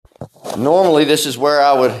Normally, this is where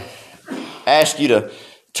I would ask you to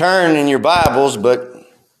turn in your Bibles, but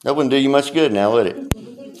that wouldn't do you much good now, would it?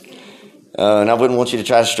 And I wouldn't want you to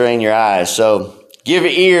try to strain your eyes. So give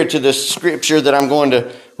ear to the scripture that I'm going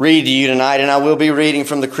to read to you tonight, and I will be reading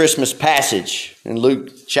from the Christmas passage in Luke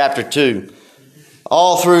chapter 2.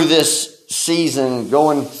 All through this season,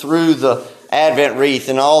 going through the Advent wreath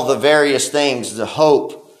and all the various things, the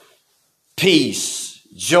hope, peace,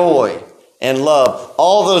 joy, and love,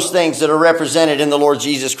 all those things that are represented in the Lord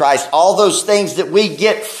Jesus Christ, all those things that we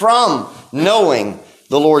get from knowing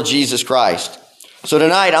the Lord Jesus Christ. So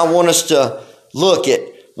tonight I want us to look at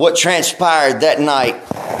what transpired that night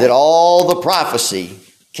that all the prophecy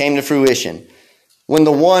came to fruition. When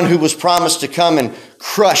the one who was promised to come and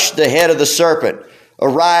crush the head of the serpent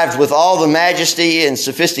arrived with all the majesty and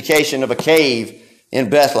sophistication of a cave in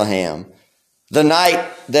Bethlehem. The night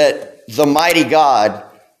that the mighty God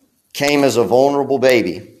came as a vulnerable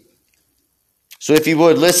baby. So if you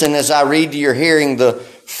would listen as I read to your hearing the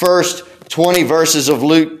first 20 verses of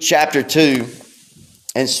Luke chapter 2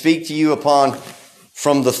 and speak to you upon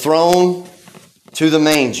from the throne to the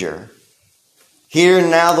manger. Hear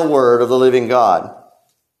now the word of the living God.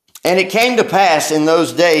 And it came to pass in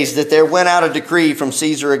those days that there went out a decree from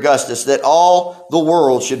Caesar Augustus that all the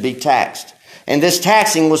world should be taxed. And this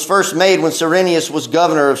taxing was first made when Cyrenius was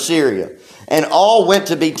governor of Syria. And all went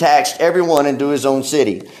to be taxed, every one into his own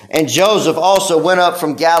city. And Joseph also went up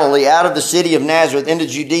from Galilee out of the city of Nazareth into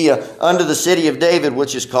Judea unto the city of David,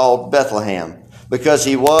 which is called Bethlehem, because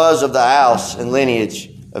he was of the house and lineage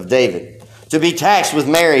of David, to be taxed with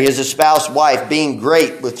Mary, his espoused wife, being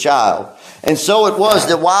great with child. And so it was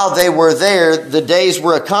that while they were there, the days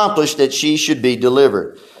were accomplished that she should be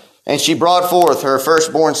delivered. And she brought forth her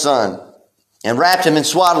firstborn son, and wrapped him in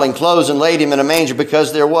swaddling clothes, and laid him in a manger,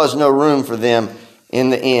 because there was no room for them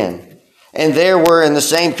in the inn. And there were in the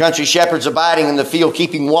same country shepherds abiding in the field,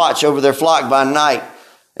 keeping watch over their flock by night.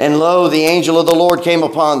 And lo, the angel of the Lord came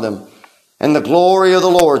upon them, and the glory of the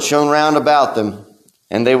Lord shone round about them,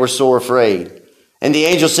 and they were sore afraid. And the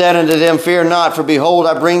angel said unto them, Fear not, for behold,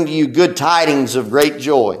 I bring to you good tidings of great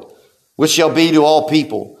joy, which shall be to all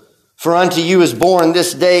people. For unto you is born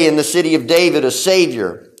this day in the city of David a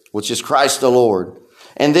Savior, which is Christ the Lord.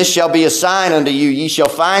 And this shall be a sign unto you. Ye shall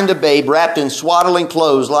find the babe wrapped in swaddling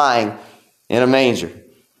clothes, lying in a manger.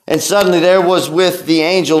 And suddenly there was with the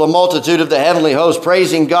angel a multitude of the heavenly host,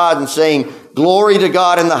 praising God and saying, Glory to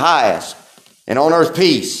God in the highest, and on earth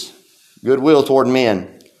peace, goodwill toward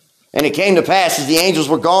men. And it came to pass, as the angels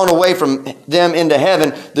were gone away from them into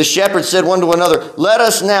heaven, the shepherds said one to another, Let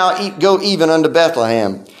us now go even unto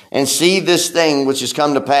Bethlehem, and see this thing which is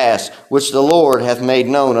come to pass, which the Lord hath made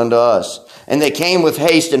known unto us. And they came with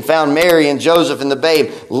haste and found Mary and Joseph and the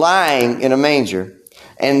babe lying in a manger.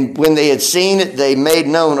 And when they had seen it, they made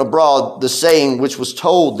known abroad the saying which was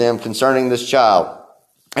told them concerning this child.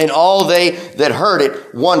 And all they that heard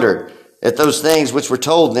it wondered at those things which were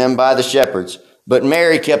told them by the shepherds. But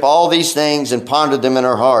Mary kept all these things and pondered them in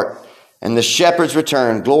her heart. And the shepherds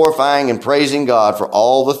returned, glorifying and praising God for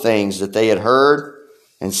all the things that they had heard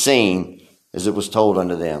and seen as it was told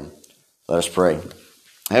unto them. Let us pray.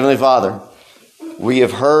 Heavenly Father, we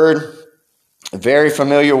have heard very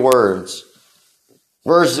familiar words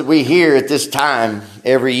that we hear at this time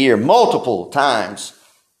every year, multiple times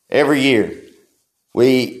every year.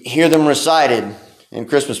 We hear them recited in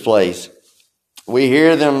Christmas plays. We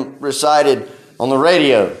hear them recited on the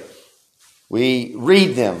radio. We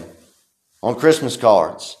read them on Christmas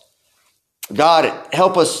cards. God,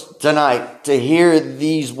 help us tonight to hear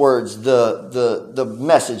these words, the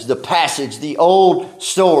message, the passage, the old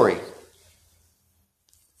story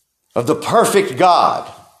of the perfect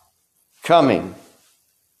God coming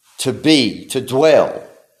to be, to dwell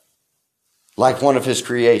like one of his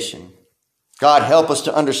creation. God, help us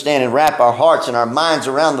to understand and wrap our hearts and our minds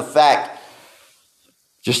around the fact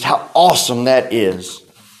just how awesome that is,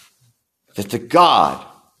 that the God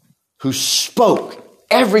who spoke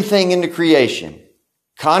everything into creation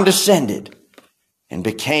condescended and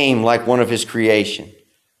became like one of his creation.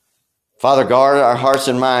 Father, guard our hearts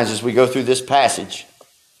and minds as we go through this passage.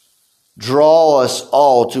 Draw us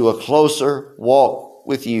all to a closer walk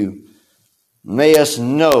with you. May us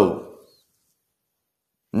know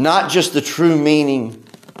not just the true meaning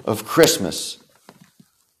of Christmas,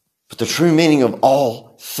 but the true meaning of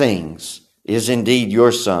all things is indeed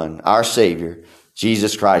your Son, our Savior,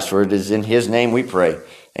 Jesus Christ. For it is in his name we pray.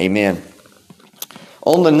 Amen.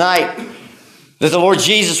 On the night that the Lord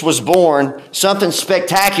Jesus was born, something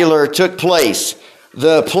spectacular took place.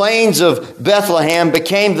 The plains of Bethlehem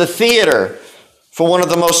became the theater for one of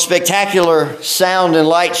the most spectacular sound and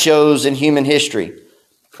light shows in human history.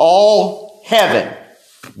 all heaven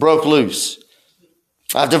broke loose.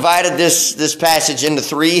 I've divided this passage into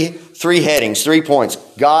three headings, 3 points.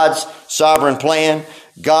 God's sovereign plan,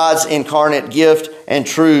 God's incarnate gift, and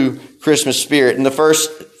true Christmas spirit. In the first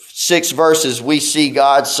 6 verses, we see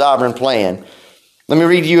God's sovereign plan. Let me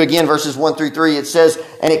read to you again verses 1 through 3. It says,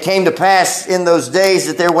 "And it came to pass in those days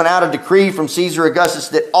that there went out a decree from Caesar Augustus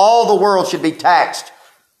that all the world should be taxed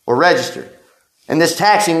or registered. And this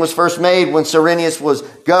taxing was first made when Cyrenius was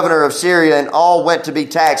governor of Syria, and all went to be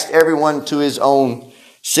taxed, everyone to his own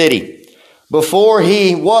city. Before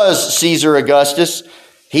he was Caesar Augustus,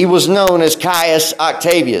 he was known as Caius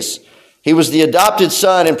Octavius. He was the adopted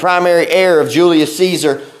son and primary heir of Julius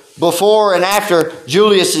Caesar. Before and after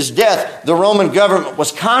Julius's death, the Roman government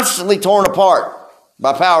was constantly torn apart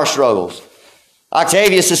by power struggles.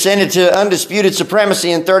 Octavius ascended to undisputed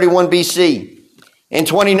supremacy in 31 BC. In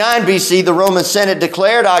 29 BC, the Roman Senate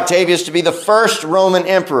declared Octavius to be the first Roman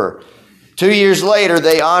emperor. 2 years later,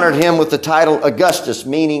 they honored him with the title Augustus,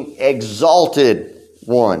 meaning exalted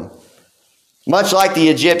one. Much like the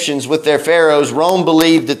Egyptians with their pharaohs, Rome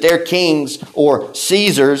believed that their kings, or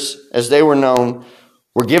Caesars as they were known,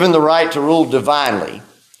 were given the right to rule divinely.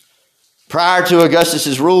 Prior to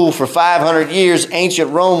Augustus's rule for 500 years,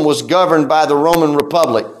 ancient Rome was governed by the Roman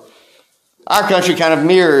Republic. Our country kind of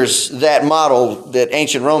mirrors that model that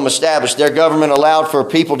ancient Rome established. Their government allowed for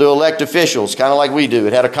people to elect officials, kind of like we do.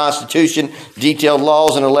 It had a constitution, detailed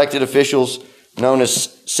laws, and elected officials known as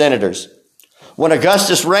senators. When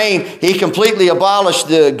Augustus reigned, he completely abolished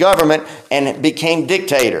the government and became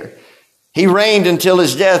dictator. He reigned until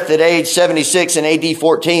his death at age 76 in AD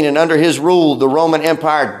 14, and under his rule, the Roman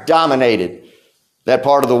Empire dominated that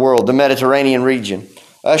part of the world, the Mediterranean region,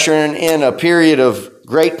 ushering in a period of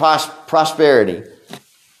great prosperity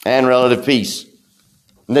and relative peace.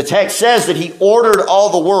 And the text says that he ordered all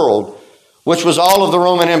the world, which was all of the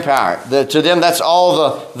Roman Empire. To them, that's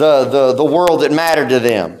all the world that mattered to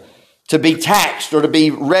them, to be taxed or to be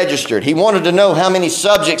registered. He wanted to know how many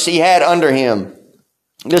subjects he had under him.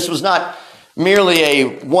 This was not merely a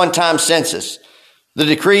one-time census. The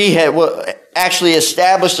decree had actually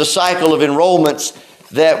established a cycle of enrollments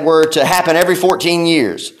that were to happen every 14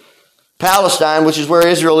 years. Palestine, which is where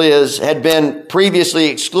Israel is, had been previously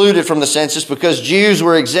excluded from the census because Jews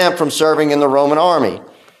were exempt from serving in the Roman army.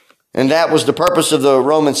 And that was the purpose of the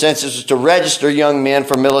Roman census, was to register young men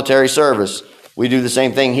for military service. We do the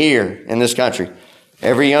same thing here in this country.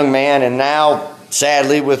 Every young man, and now,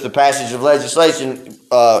 sadly, with the passage of legislation,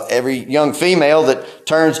 every young female that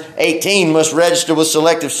turns 18 must register with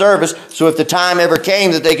selective service, so if the time ever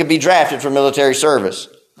came that they could be drafted for military service.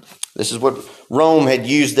 This is what Rome had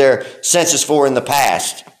used their census for in the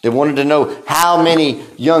past. They wanted to know how many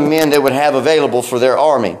young men they would have available for their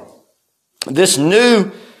army. This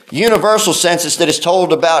new universal census that is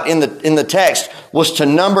told about in the text was to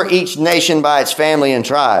number each nation by its family and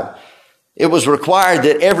tribe. It was required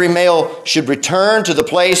that every male should return to the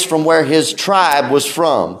place from where his tribe was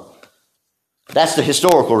from. That's the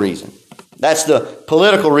historical reason. That's the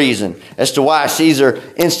political reason as to why Caesar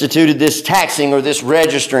instituted this taxing or this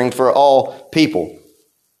registering for all people.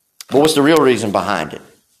 But what's the real reason behind it?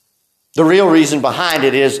 The real reason behind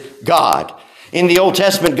it is God. In the Old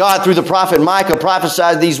Testament, God, through the prophet Micah,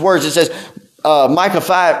 prophesied these words. It says, Micah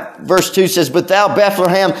 5 verse 2 says, "But thou,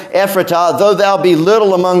 Bethlehem Ephratah, though thou be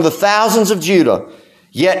little among the thousands of Judah,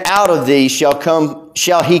 yet out of thee shall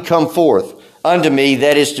he come forth unto me,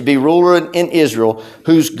 that is to be ruler in Israel,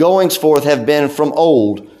 whose goings forth have been from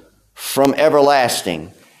old, from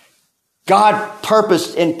everlasting." God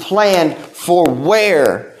purposed and planned for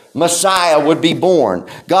where Messiah would be born.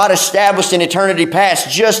 God established in eternity past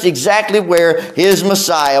just exactly where his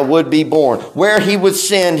Messiah would be born, where he would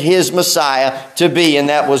send his Messiah to be, and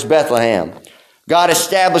that was Bethlehem. God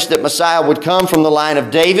established that Messiah would come from the line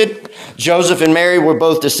of David. Joseph and Mary were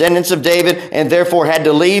both descendants of David and therefore had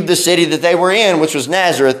to leave the city that they were in, which was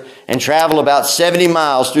Nazareth, and travel about 70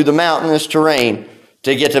 miles through the mountainous terrain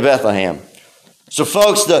to get to Bethlehem. So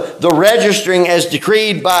folks, the registering as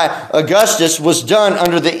decreed by Augustus was done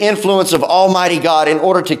under the influence of Almighty God in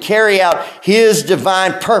order to carry out his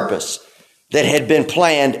divine purpose that had been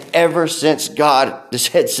planned ever since God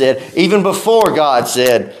had said, even before God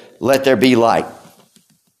said, "Let there be light."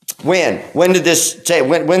 When did this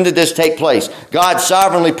take place? God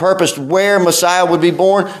sovereignly purposed where Messiah would be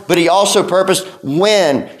born, but he also purposed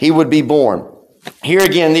when he would be born. Here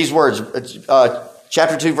again, these words,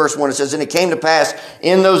 chapter 2, verse 1, it says, "And it came to pass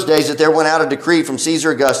in those days that there went out a decree from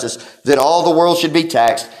Caesar Augustus that all the world should be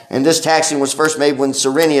taxed. And this taxing was first made when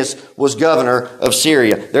Cyrenius was governor of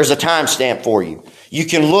Syria." There's a timestamp for you. You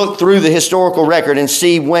can look through the historical record and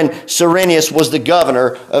see when Cyrenius was the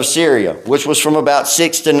governor of Syria, which was from about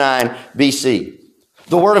 6 to 9 BC.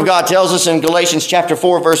 The Word of God tells us in Galatians chapter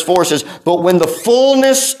 4, verse 4 says, "But when the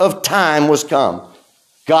fullness of time was come,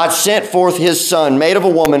 God sent forth his Son, made of a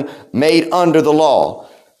woman, made under the law."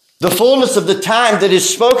 The fullness of the time that is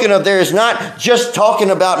spoken of there is not just talking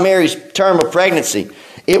about Mary's term of pregnancy.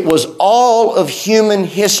 It was all of human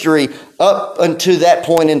history up until that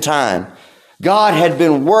point in time. God had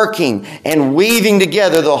been working and weaving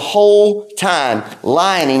together the whole time,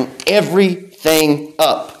 lining everything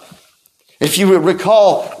up. If you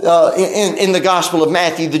recall in the Gospel of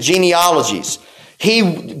Matthew, the genealogies,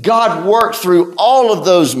 God worked through all of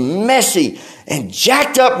those messy and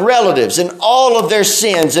jacked up relatives and all of their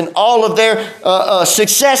sins and all of their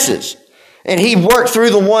successes. And he worked through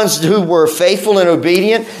the ones who were faithful and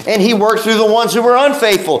obedient, and he worked through the ones who were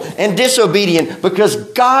unfaithful and disobedient, because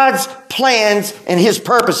God's plans and his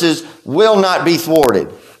purposes will not be thwarted.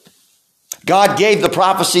 God gave the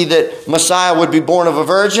prophecy that Messiah would be born of a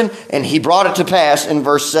virgin, and he brought it to pass in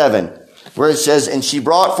verse 7, where it says, "And she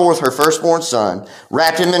brought forth her firstborn son,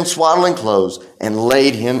 wrapped him in swaddling clothes, and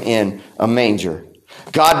laid him in a manger."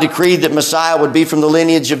 God decreed that Messiah would be from the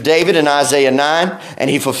lineage of David in Isaiah 9, and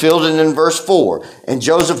he fulfilled it in verse 4. "And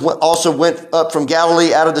Joseph also went up from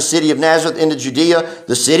Galilee out of the city of Nazareth into Judea,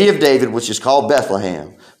 the city of David, which is called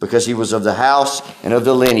Bethlehem, because he was of the house and of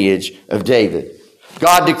the lineage of David."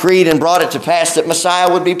 God decreed and brought it to pass that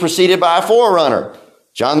Messiah would be preceded by a forerunner,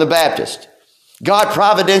 John the Baptist. God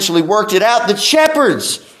providentially worked it out that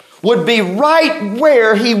shepherds would be right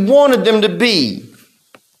where he wanted them to be,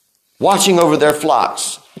 watching over their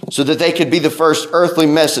flocks so that they could be the first earthly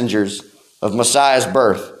messengers of Messiah's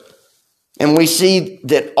birth. And we see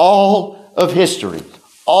that all of history,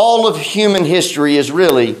 all of human history is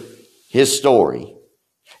really his story.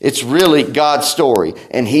 It's really God's story,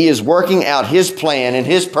 and he is working out his plan and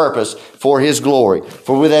his purpose for his glory.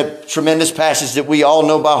 For with that tremendous passage that we all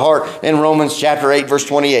know by heart in Romans chapter 8, verse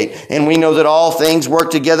 28, "And we know that all things work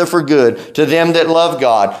together for good to them that love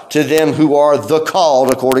God, to them who are the called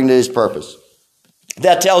according to his purpose."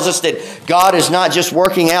 That tells us that God is not just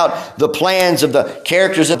working out the plans of the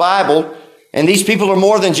characters of the Bible, and these people are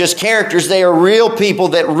more than just characters. They are real people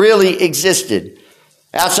that really existed.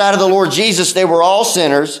 Outside of the Lord Jesus, they were all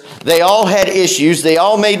sinners. They all had issues. They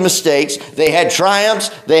all made mistakes. They had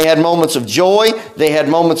triumphs. They had moments of joy. They had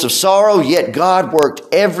moments of sorrow. Yet God worked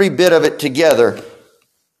every bit of it together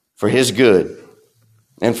for his good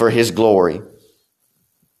and for his glory.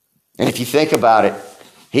 And if you think about it,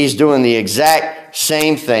 he's doing the exact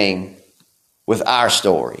same thing with our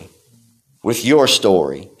story, with your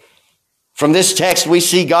story. From this text, we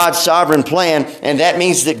see God's sovereign plan, and that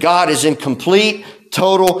means that God is in complete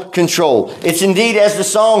total control. It's indeed as the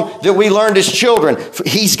song that we learned as children.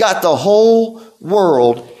 He's got the whole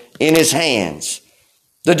world in his hands.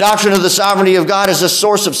 The doctrine of the sovereignty of God is a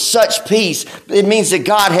source of such peace. It means that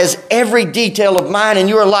God has every detail of mine and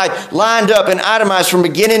your life lined up and itemized from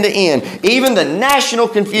beginning to end. Even the national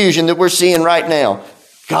confusion that we're seeing right now,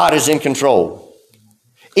 God is in control.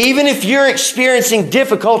 Even if you're experiencing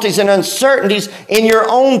difficulties and uncertainties in your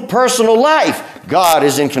own personal life, God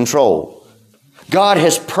is in control. God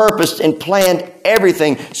has purposed and planned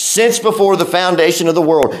everything since before the foundation of the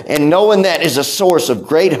world. And knowing that is a source of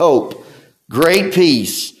great hope, great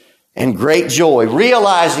peace, and great joy.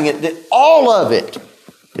 Realizing it, that all of it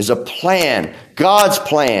is a plan, God's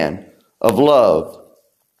plan of love.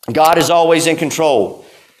 God is always in control.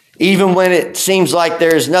 Even when it seems like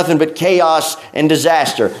there is nothing but chaos and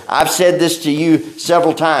disaster. I've said this to you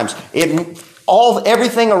several times.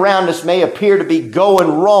 Everything around us may appear to be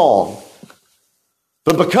going wrong.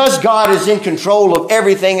 But because God is in control of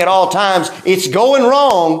everything at all times, it's going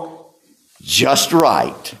wrong just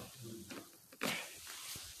right.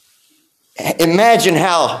 Imagine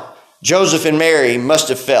how Joseph and Mary must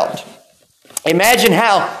have felt. Imagine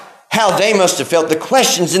how they must have felt, the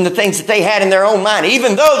questions and the things that they had in their own mind,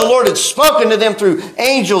 even though the Lord had spoken to them through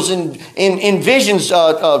angels in visions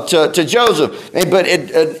to Joseph, but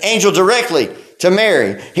an angel directly to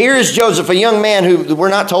Mary. Here is Joseph, a young man who we're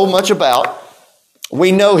not told much about.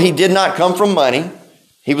 We know he did not come from money.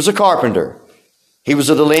 He was a carpenter. He was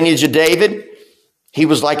of the lineage of David. He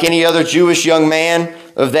was like any other Jewish young man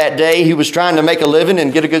of that day. He was trying to make a living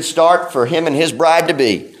and get a good start for him and his bride to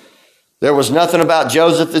be. There was nothing about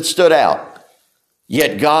Joseph that stood out.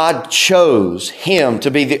 Yet God chose him to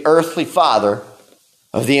be the earthly father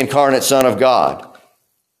of the incarnate Son of God.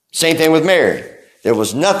 Same thing with Mary. There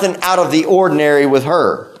was nothing out of the ordinary with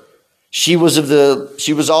her. She was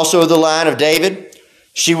also of the line of David.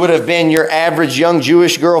 She would have been your average young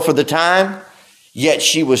Jewish girl for the time. Yet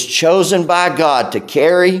she was chosen by God to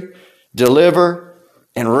carry, deliver,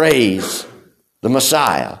 and raise the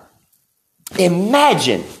Messiah.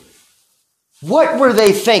 Imagine, what were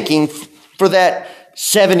they thinking for that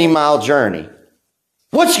 70-mile journey?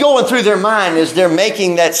 What's going through their mind as they're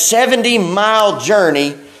making that 70-mile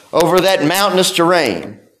journey over that mountainous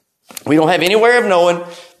terrain? We don't have any way of knowing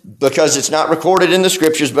because it's not recorded in the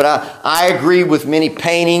scriptures, but I agree with many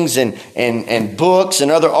paintings and books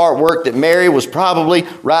and other artwork that Mary was probably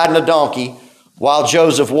riding a donkey while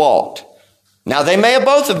Joseph walked. Now, they may have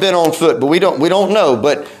both have been on foot, but we don't know.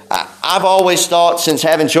 But I've always thought, since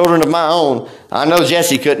having children of my own, I know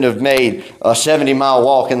Jesse couldn't have made a 70-mile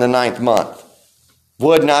walk in the 9th month.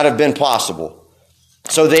 Would not have been possible.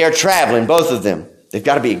 So they are traveling, both of them. They've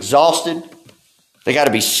got to be exhausted. They got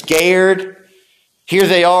to be scared. Here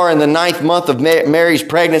they are in the 9th month of Mary's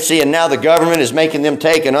pregnancy, and now the government is making them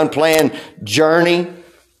take an unplanned journey.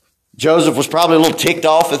 Joseph was probably a little ticked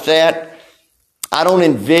off at that. I don't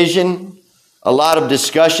envision a lot of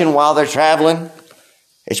discussion while they're traveling.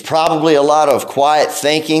 It's probably a lot of quiet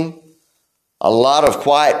thinking, a lot of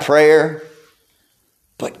quiet prayer.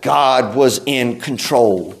 But God was in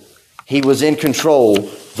control. He was in control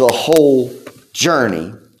the whole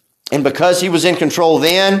journey. And because He was in control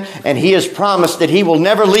then, and He has promised that He will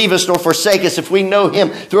never leave us nor forsake us if we know Him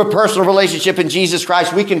through a personal relationship in Jesus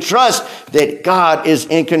Christ, we can trust that God is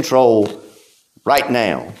in control right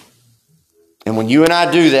now. And when you and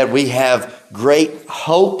I do that, we have great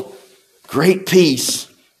hope, great peace,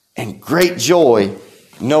 and great joy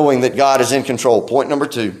knowing that God is in control. Point number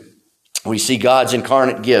 2, we see God's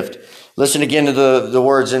incarnate gift. Listen again to the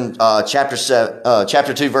words in chapter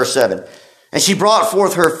 2, verse 7. And she brought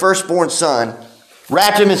forth her firstborn son,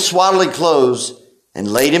 wrapped him in swaddling clothes, and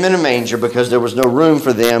laid him in a manger because there was no room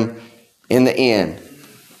for them in the inn.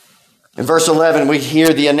 In verse 11, we hear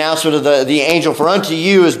the announcement of the angel, for unto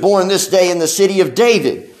you is born this day in the city of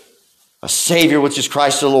David a Savior, which is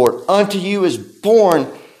Christ the Lord. Unto you is born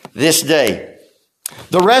this day.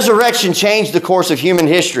 The resurrection changed the course of human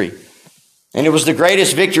history, and it was the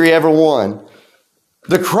greatest victory ever won.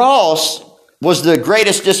 The cross was the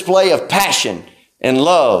greatest display of passion and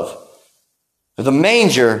love. The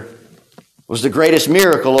manger was the greatest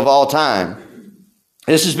miracle of all time.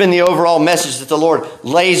 This has been the overall message that the Lord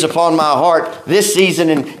lays upon my heart this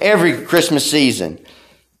season and every Christmas season.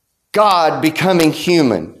 God becoming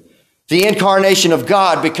human. The incarnation of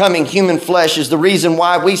God becoming human flesh is the reason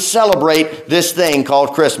why we celebrate this thing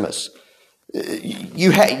called Christmas.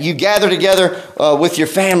 You gather together with your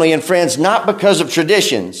family and friends, not because of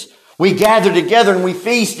traditions. We gather together and we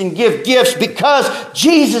feast and give gifts because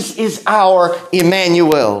Jesus is our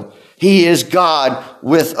Emmanuel. He is God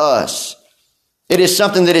with us. It is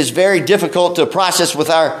something that is very difficult to process with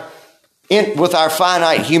our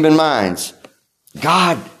finite human minds.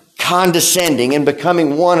 God condescending and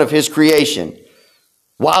becoming one of His creation.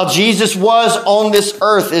 While Jesus was on this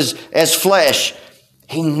earth as flesh,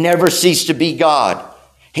 He never ceased to be God.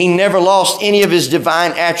 He never lost any of His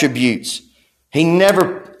divine attributes. He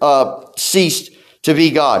never ceased to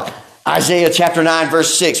be God. Isaiah chapter 9,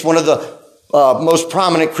 verse 6, one of the most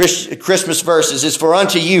prominent Christmas verses is, for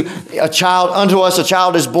unto us a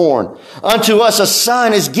child is born. Unto us a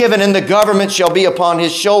son is given, and the government shall be upon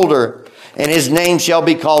His shoulder, and His name shall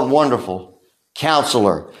be called Wonderful,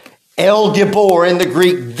 Counselor, El Gibor in the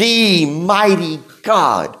Greek, the mighty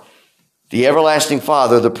God, the everlasting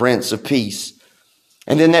Father, the Prince of Peace.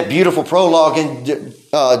 And then that beautiful prologue in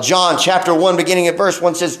John chapter 1, beginning at verse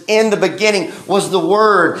 1 says, in the beginning was the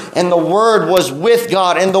Word, and the Word was with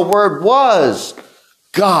God, and the Word was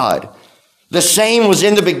God. The same was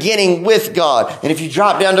in the beginning with God. And if you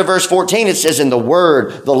drop down to verse 14, it says, in the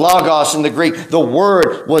Word, the Logos in the Greek, the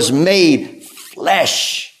Word was made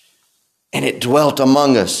flesh, and it dwelt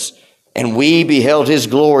among us. And we beheld His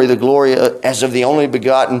glory, the glory as of the only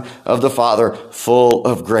begotten of the Father, full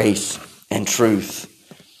of grace and truth.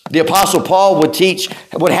 The Apostle Paul would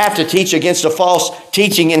have to teach against a false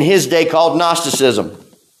teaching in his day called Gnosticism.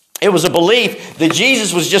 It was a belief that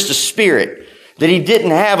Jesus was just a spirit, that He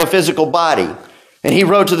didn't have a physical body. And he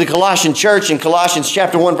wrote to the Colossian church in Colossians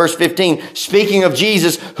chapter 1, verse 15, speaking of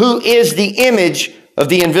Jesus, who is the image of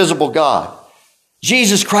the invisible God.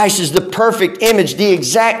 Jesus Christ is the perfect image, the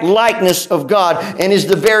exact likeness of God, and is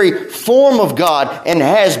the very form of God, and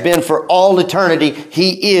has been for all eternity.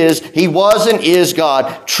 He was and is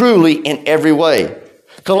God, truly in every way.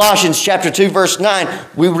 Colossians chapter 2, verse 9,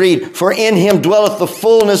 we read, for in Him dwelleth the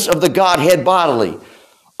fullness of the Godhead bodily.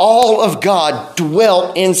 All of God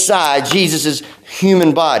dwelt inside Jesus'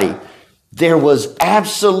 human body. There was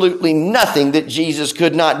absolutely nothing that Jesus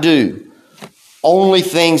could not do. Only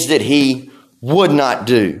things that He would not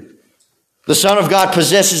do. The Son of God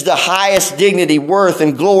possesses the highest dignity, worth,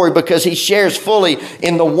 and glory because he shares fully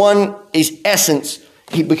in the one essence,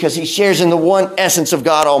 because he shares in the one essence of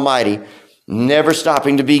God Almighty, never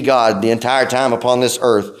stopping to be God the entire time upon this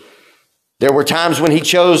earth. There were times when he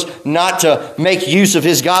chose not to make use of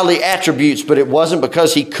his godly attributes, but it wasn't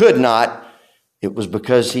because he could not. It was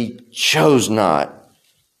because he chose not.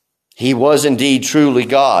 He was indeed truly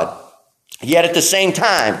God. Yet at the same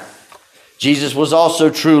time, Jesus was also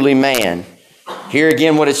truly man. Hear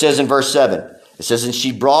again what it says in verse 7. It says, and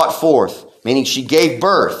she brought forth, meaning she gave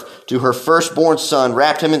birth to her firstborn son,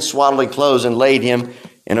 wrapped him in swaddling clothes, and laid him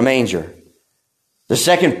in a manger. The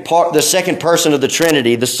second person of the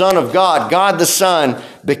Trinity, the Son of God, God the Son,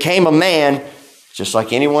 became a man just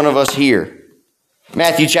like any one of us here.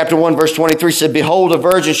 Matthew chapter 1 verse 23 said, behold, a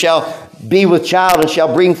virgin shall be with child and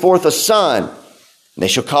shall bring forth a son. And they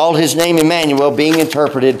shall call his name Emmanuel, being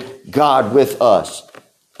interpreted, God with us.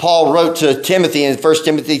 Paul wrote to Timothy in 1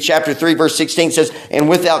 Timothy chapter 3 verse 16 says, and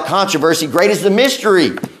without controversy, great is the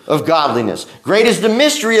mystery of godliness. Great is the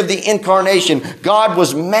mystery of the incarnation. God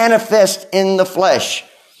was manifest in the flesh.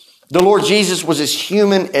 The Lord Jesus was as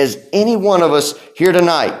human as any one of us here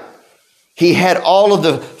tonight. He had all of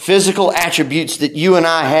the physical attributes that you and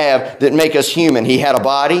I have that make us human. He had a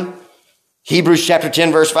body. Hebrews chapter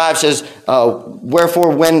 10 verse 5 says,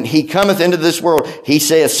 wherefore when he cometh into this world, he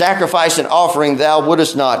saith, sacrifice and offering thou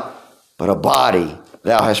wouldest not, but a body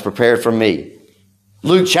thou hast prepared for me.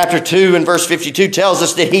 Luke chapter 2 and verse 52 tells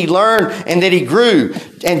us that he learned and that he grew,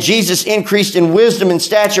 and Jesus increased in wisdom and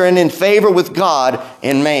stature and in favor with God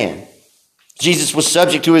and man. Jesus was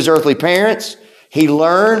subject to his earthly parents. He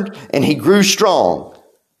learned and he grew strong.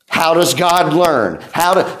 How does God learn?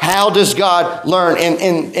 How does God learn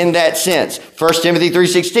in that sense? 1 Timothy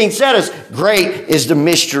 3:16 said us, great is the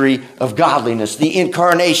mystery of godliness. The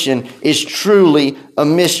incarnation is truly a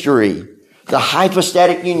mystery. The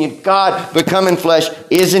hypostatic union, God becoming flesh,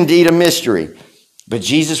 is indeed a mystery. But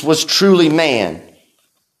Jesus was truly man,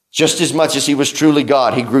 just as much as he was truly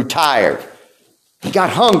God. He grew tired. He got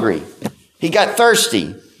hungry. He got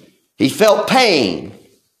thirsty. He felt pain.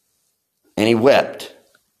 And he wept.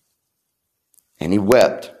 And he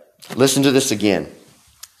wept. Listen to this again.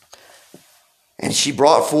 And she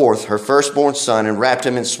brought forth her firstborn son and wrapped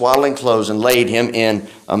him in swaddling clothes and laid him in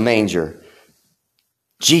a manger.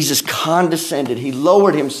 Jesus condescended. He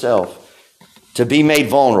lowered himself to be made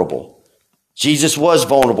vulnerable. Jesus was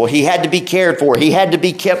vulnerable. He had to be cared for. He had to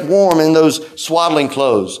be kept warm in those swaddling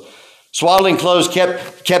clothes. Swaddling clothes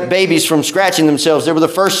kept babies from scratching themselves. They were the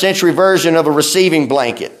first century version of a receiving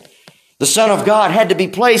blanket. The Son of God had to be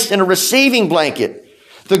placed in a receiving blanket.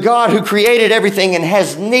 The God who created everything and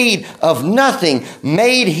has need of nothing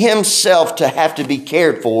made himself to have to be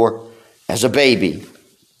cared for as a baby.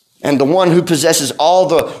 And the one who possesses all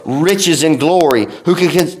the riches and glory, who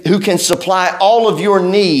can supply all of your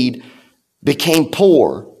need, became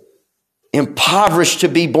poor, impoverished to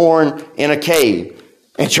be born in a cave.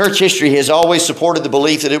 And church history has always supported the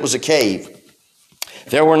belief that it was a cave.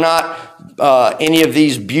 There were not any of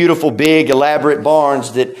these beautiful, big, elaborate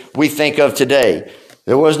barns that we think of today.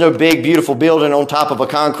 There was no big, beautiful building on top of a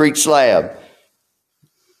concrete slab.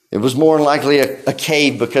 It was more than likely a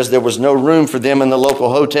cave because there was no room for them in the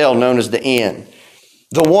local hotel known as the inn.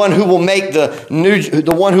 The one who will make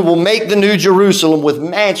the new Jerusalem with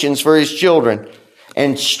mansions for his children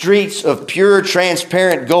and streets of pure,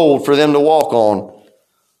 transparent gold for them to walk on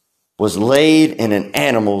was laid in an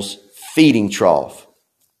animal's feeding trough.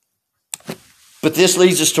 But this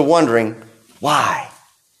leads us to wondering, why?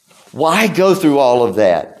 Why go through all of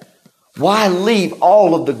that? Why leave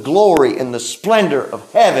all of the glory and the splendor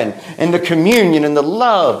of heaven and the communion and the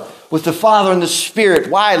love with the Father and the Spirit?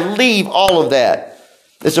 Why leave all of that?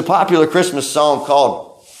 There's a popular Christmas song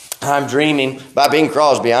called I'm Dreaming by Bing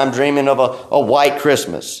Crosby. I'm dreaming of a white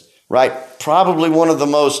Christmas, right? Probably one of the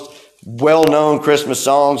most well-known Christmas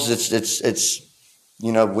songs. It's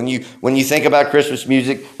you know, when you think about Christmas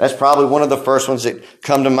music, that's probably one of the first ones that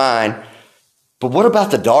come to mind. But what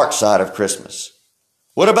about the dark side of Christmas?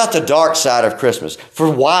 What about the dark side of Christmas?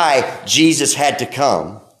 For why Jesus had to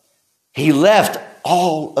come. He left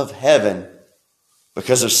all of heaven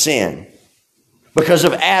because of sin. Because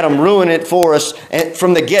of Adam ruining it for us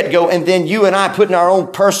from the get-go. And then you and I putting our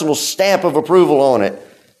own personal stamp of approval on it.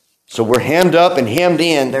 So we're hemmed up and hemmed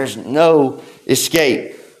in. There's no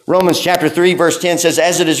escape. Romans chapter 3 verse 10 says,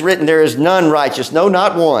 as it is written, there is none righteous. No,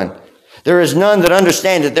 not one. There is none that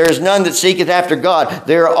understandeth. There is none that seeketh after God.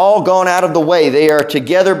 They are all gone out of the way. They are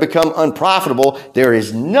together become unprofitable. There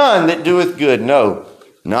is none that doeth good. No,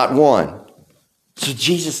 not one. So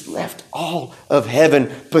Jesus left all of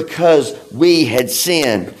heaven because we had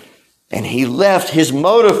sinned. And he left. His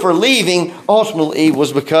motive for leaving ultimately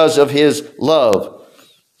was because of his love.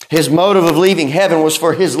 His motive of leaving heaven was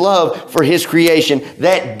for his love for his creation.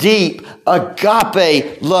 That deep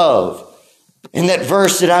agape love. In that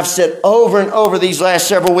verse that I've said over and over these last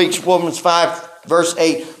several weeks, Romans 5 verse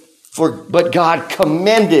 8, but God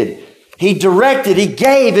commended, he directed, he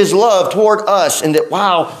gave his love toward us, and that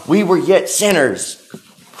while we were yet sinners,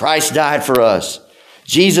 Christ died for us.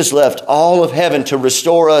 Jesus left all of heaven to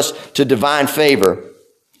restore us to divine favor,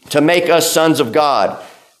 to make us sons of God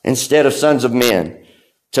instead of sons of men,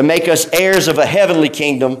 to make us heirs of a heavenly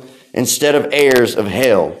kingdom instead of heirs of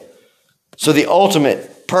hell. So the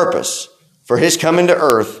ultimate purpose for his coming to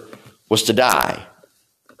earth was to die.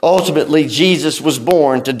 Ultimately, Jesus was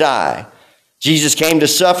born to die. Jesus came to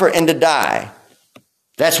suffer and to die.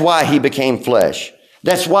 That's why he became flesh.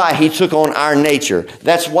 That's why he took on our nature.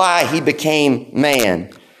 That's why he became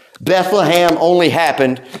man. Bethlehem only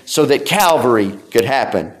happened so that Calvary could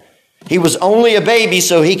happen. He was only a baby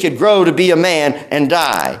so he could grow to be a man and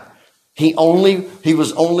die. He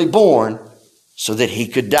was only born so that he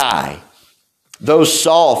could die. Those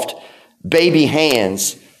soft baby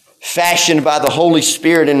hands, fashioned by the Holy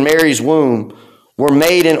Spirit in Mary's womb, were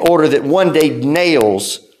made in order that one day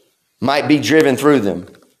nails might be driven through them.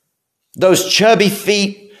 Those chubby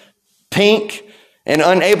feet, pink and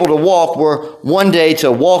unable to walk, were one day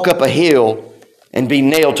to walk up a hill and be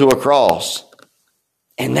nailed to a cross.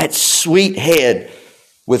 And that sweet head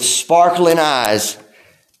with sparkling eyes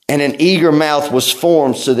and an eager mouth was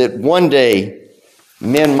formed so that one day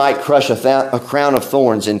men might crush a crown of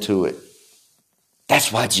thorns into it.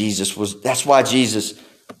 That's why Jesus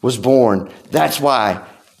was born. That's why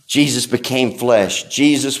Jesus became flesh.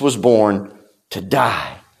 Jesus was born to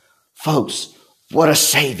die. Folks, what a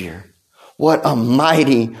Savior. What a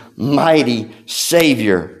mighty, mighty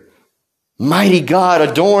Savior. Mighty God,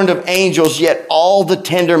 adorned of angels, yet all the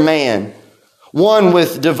tender man. One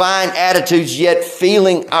with divine attitudes, yet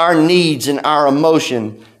feeling our needs and our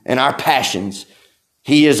emotion and our passions.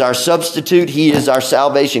 He is our substitute. He is our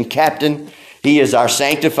salvation captain. He is our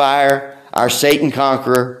sanctifier, our Satan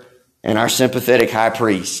conqueror, and our sympathetic high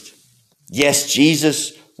priest. Yes,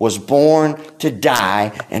 Jesus was born to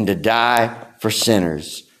die and to die for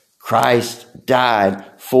sinners. Christ died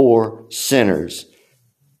for sinners.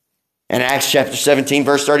 And Acts chapter 17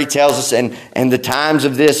 verse 30 tells us, and the times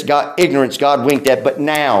of this ignorance God winked at, but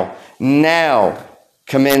now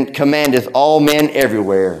commandeth all men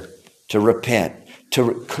everywhere to repent.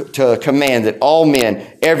 To command that all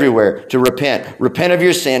men everywhere to repent. Repent of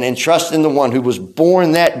your sin and trust in the one who was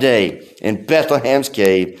born that day in Bethlehem's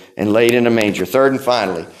cave and laid in a manger. Third and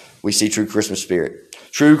finally, we see true Christmas spirit.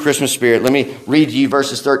 True Christmas spirit. Let me read to you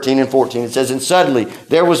verses 13 and 14. It says, and suddenly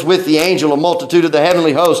there was with the angel a multitude of the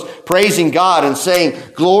heavenly host, praising God and saying,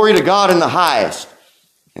 glory to God in the highest,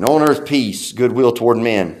 and on earth peace, goodwill toward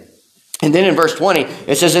men. And then in verse 20,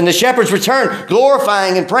 it says, and the shepherds returned,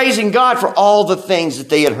 glorifying and praising God for all the things that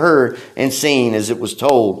they had heard and seen as it was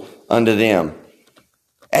told unto them.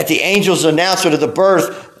 At the angel's announcement of the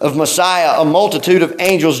birth of Messiah, a multitude of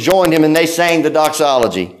angels joined him and they sang the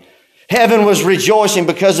doxology. Heaven was rejoicing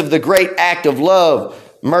because of the great act of love,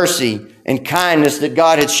 mercy, and kindness that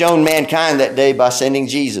God had shown mankind that day by sending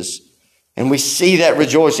Jesus. And we see that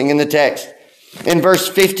rejoicing in the text. In verse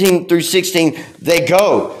 15 through 16, they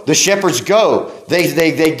go. The shepherds go.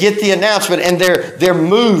 They get the announcement and they're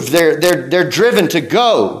moved. They're driven to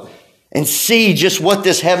go and see just what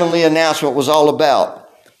this heavenly announcement was all about.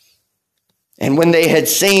 And when they had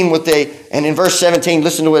seen and in verse 17,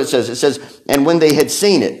 listen to what it says. It says, and when they had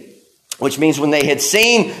seen it, which means when they had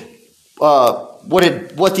seen what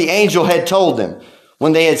the angel had told them,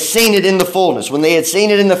 when they had seen it in the fullness, when they had seen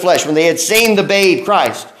it in the flesh, when they had seen the babe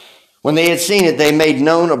Christ, when they had seen it, they made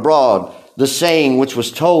known abroad the saying which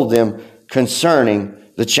was told them concerning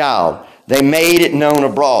the child. They made it known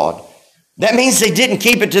abroad. That means they didn't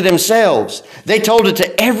keep it to themselves. They told it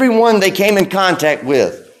to everyone they came in contact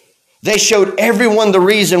with. They showed everyone the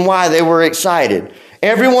reason why they were excited.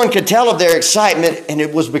 Everyone could tell of their excitement, and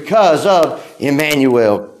it was because of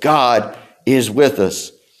Emmanuel. God is with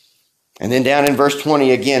us. And then down in verse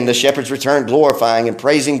 20 again, the shepherds returned glorifying and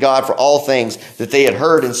praising God for all things that they had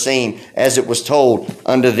heard and seen as it was told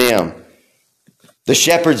unto them. The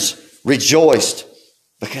shepherds rejoiced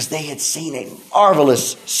because they had seen a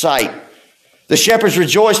marvelous sight. The shepherds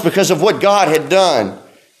rejoiced because of what God had done.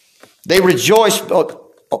 They rejoiced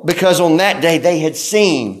because on that day they had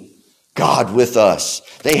seen God with us.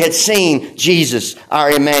 They had seen Jesus,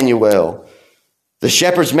 our Emmanuel. The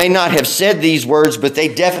shepherds may not have said these words, but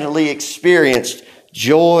they definitely experienced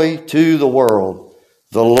joy to the world,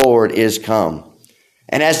 the Lord is come.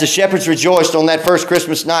 And as the shepherds rejoiced on that first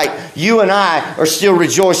Christmas night, you and I are still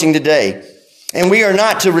rejoicing today. And we are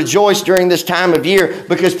not to rejoice during this time of year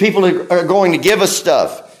because people are going to give us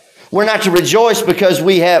stuff. We're not to rejoice because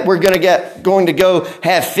we're going to go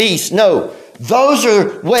have feasts. No, those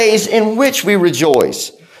are ways in which we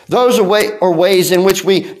rejoice. Those are ways in which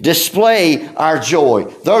we display our joy.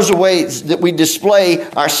 Those are ways that we display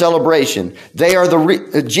our celebration.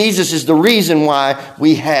 Jesus is the reason why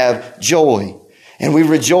we have joy. And we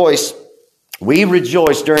rejoice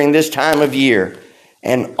during this time of year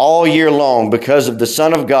and all year long because of the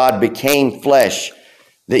Son of God became flesh,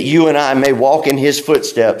 that you and I may walk in his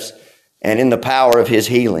footsteps and in the power of his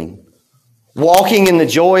healing. Walking in the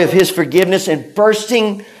joy of his forgiveness and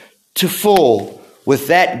bursting to full with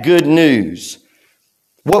that good news.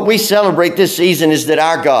 What we celebrate this season is that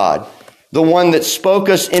our God, the one that spoke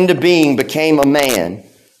us into being, became a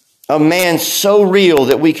man so real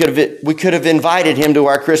that we could have invited him to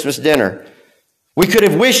our Christmas dinner. We could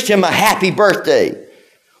have wished him a happy birthday.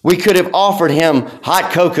 We could have offered him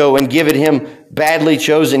hot cocoa and given him badly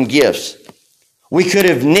chosen gifts. We could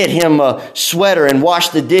have knit him a sweater and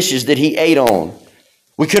washed the dishes that he ate on.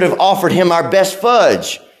 We could have offered him our best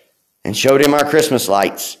fudge and showed him our Christmas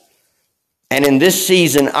lights. And in this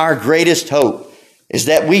season, our greatest hope is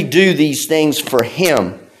that we do these things for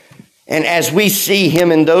him. And as we see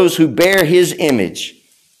him and those who bear his image,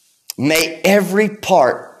 may every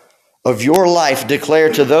part of your life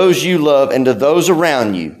declare to those you love and to those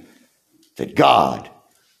around you that God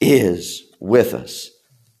is with us.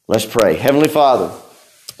 Let's pray. Heavenly Father,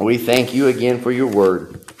 we thank you again for your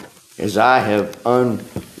word as I have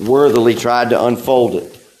unworthily tried to unfold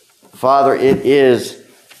it. Father, it is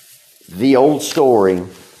the old story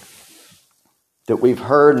that we've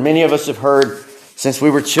heard, many of us have heard since we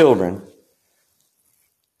were children,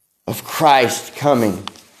 of Christ coming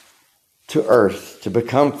to earth to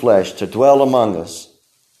become flesh, to dwell among us.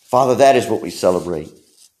 Father, that is what we celebrate.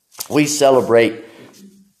 We celebrate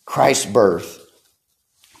Christ's birth,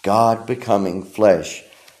 God becoming flesh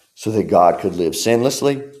so that God could live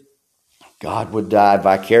sinlessly. God would die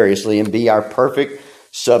vicariously and be our perfect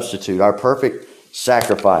substitute, our perfect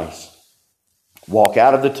sacrifice. Walk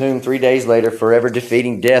out of the tomb 3 days later, forever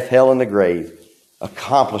defeating death, hell, and the grave,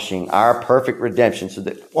 accomplishing our perfect redemption so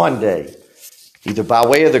that one day, either by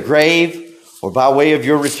way of the grave or by way of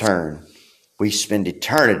your return, we spend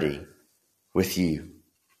eternity with you.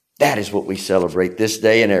 That is what we celebrate this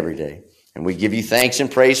day and every day. And we give you thanks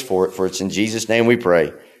and praise for it, for it's in Jesus' name we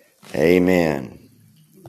pray. Amen.